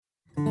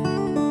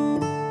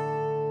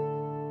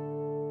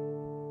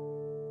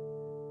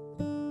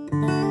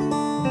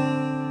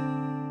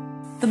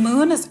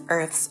moon is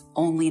Earth's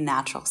only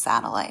natural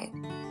satellite,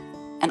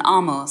 an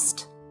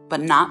almost,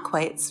 but not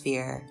quite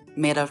sphere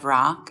made of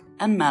rock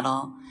and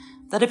metal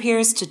that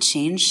appears to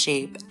change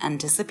shape and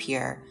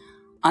disappear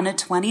on a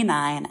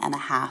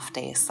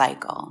 29.5-day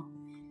cycle.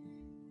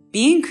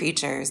 Being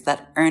creatures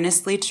that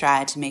earnestly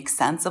try to make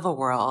sense of a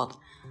world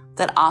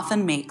that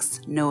often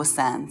makes no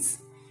sense,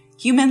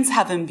 humans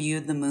have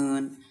imbued the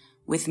moon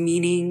with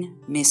meaning,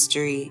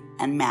 mystery,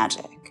 and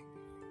magic.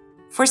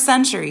 For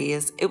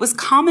centuries, it was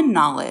common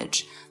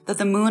knowledge that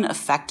the moon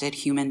affected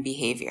human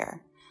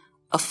behavior.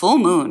 A full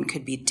moon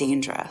could be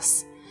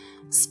dangerous,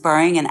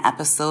 spurring an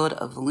episode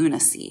of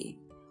lunacy,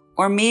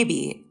 or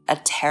maybe a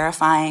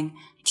terrifying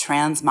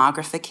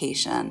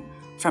transmogrification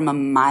from a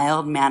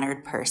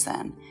mild-mannered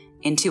person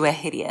into a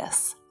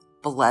hideous,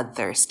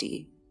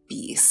 bloodthirsty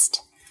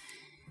beast.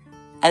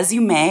 As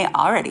you may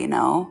already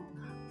know,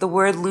 the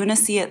word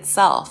lunacy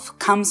itself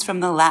comes from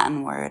the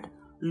Latin word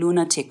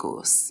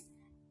lunaticus,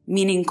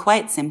 meaning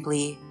quite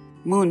simply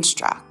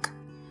moonstruck.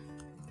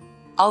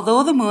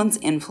 Although the moon's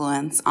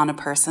influence on a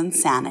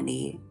person's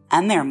sanity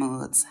and their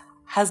moods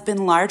has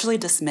been largely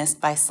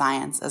dismissed by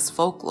science as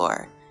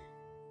folklore,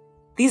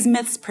 these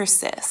myths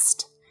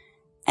persist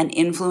and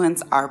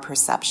influence our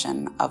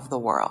perception of the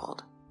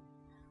world.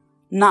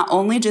 Not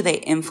only do they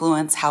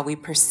influence how we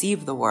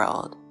perceive the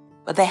world,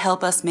 but they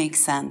help us make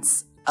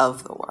sense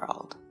of the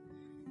world.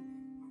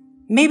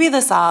 Maybe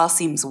this all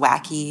seems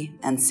wacky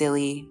and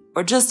silly,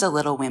 or just a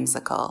little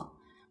whimsical,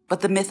 but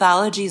the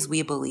mythologies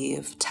we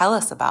believe tell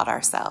us about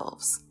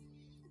ourselves,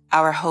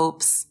 our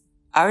hopes,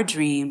 our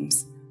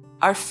dreams,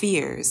 our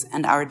fears,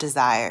 and our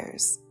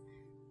desires.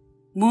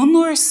 Moon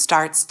lore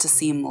starts to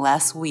seem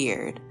less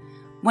weird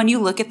when you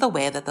look at the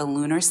way that the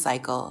lunar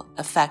cycle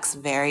affects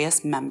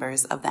various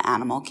members of the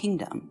animal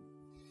kingdom.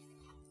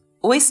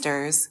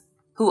 Oysters,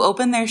 who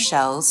open their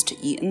shells to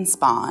eat and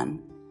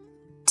spawn,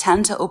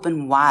 tend to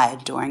open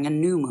wide during a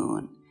new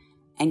moon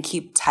and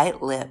keep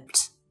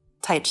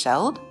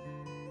tight-shelled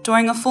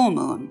during a full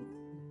moon.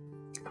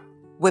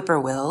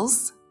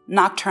 Whippoorwills,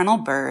 nocturnal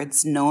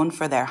birds known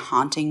for their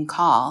haunting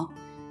call,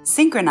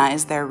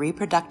 synchronize their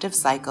reproductive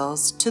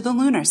cycles to the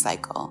lunar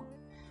cycle.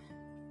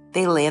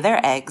 They lay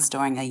their eggs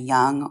during a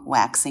young,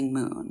 waxing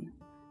moon.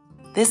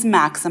 This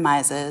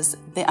maximizes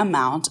the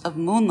amount of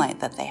moonlight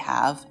that they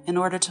have in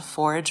order to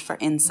forage for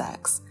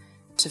insects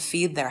to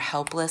feed their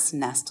helpless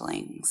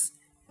nestlings.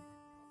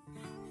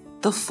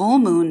 The full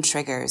moon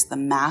triggers the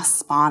mass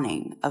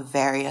spawning of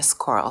various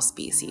coral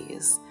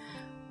species,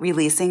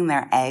 releasing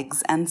their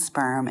eggs and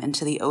sperm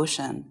into the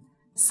ocean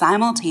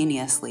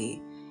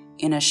simultaneously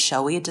in a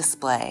showy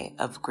display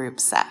of group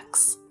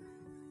sex.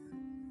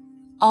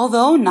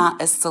 Although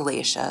not as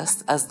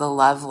salacious as the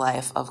love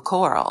life of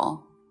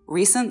coral,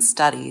 recent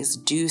studies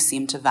do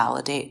seem to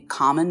validate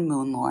common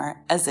moon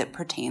lore as it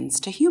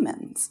pertains to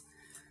humans.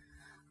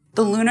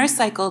 The lunar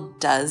cycle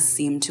does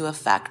seem to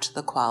affect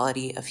the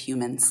quality of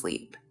human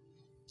sleep.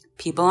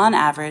 People on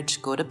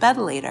average go to bed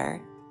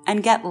later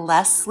and get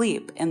less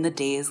sleep in the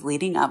days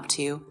leading up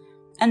to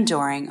and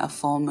during a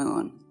full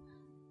moon.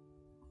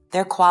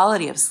 Their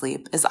quality of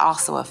sleep is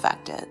also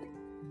affected.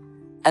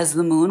 As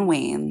the moon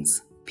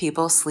wanes,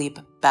 people sleep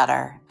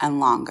better and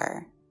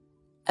longer.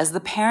 As the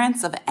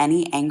parents of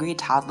any angry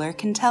toddler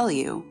can tell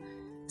you,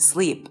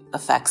 sleep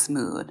affects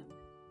mood.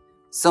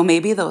 So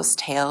maybe those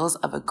tales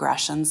of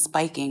aggression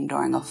spiking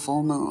during a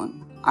full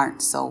moon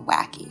aren't so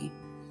wacky.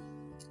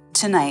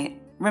 Tonight,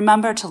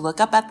 remember to look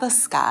up at the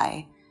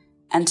sky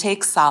and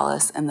take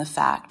solace in the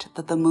fact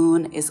that the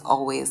moon is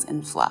always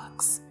in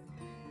flux.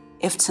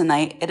 If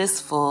tonight it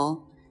is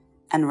full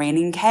and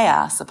raining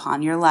chaos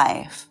upon your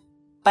life,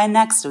 by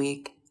next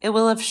week it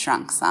will have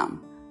shrunk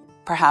some,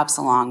 perhaps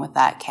along with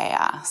that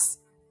chaos.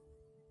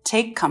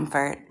 Take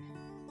comfort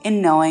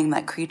in knowing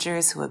that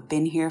creatures who have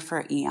been here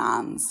for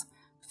eons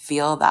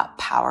feel that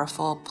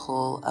powerful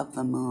pull of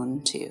the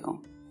moon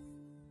too.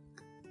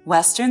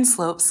 Western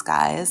Slope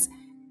Skies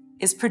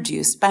is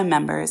produced by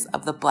members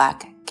of the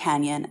Black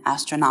Canyon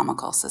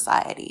Astronomical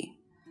Society.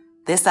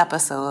 This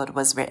episode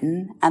was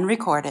written and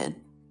recorded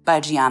by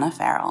Gianna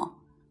Farrell,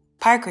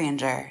 park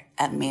ranger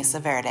at Mesa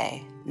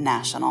Verde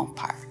National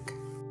Park.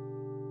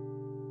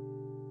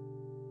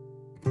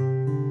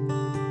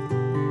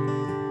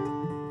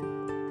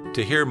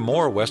 To hear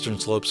more Western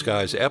Slope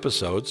Skies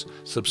episodes,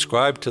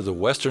 subscribe to the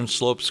Western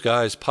Slope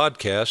Skies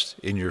podcast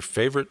in your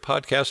favorite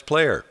podcast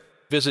player.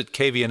 Visit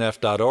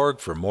kvnf.org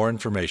for more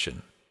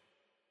information.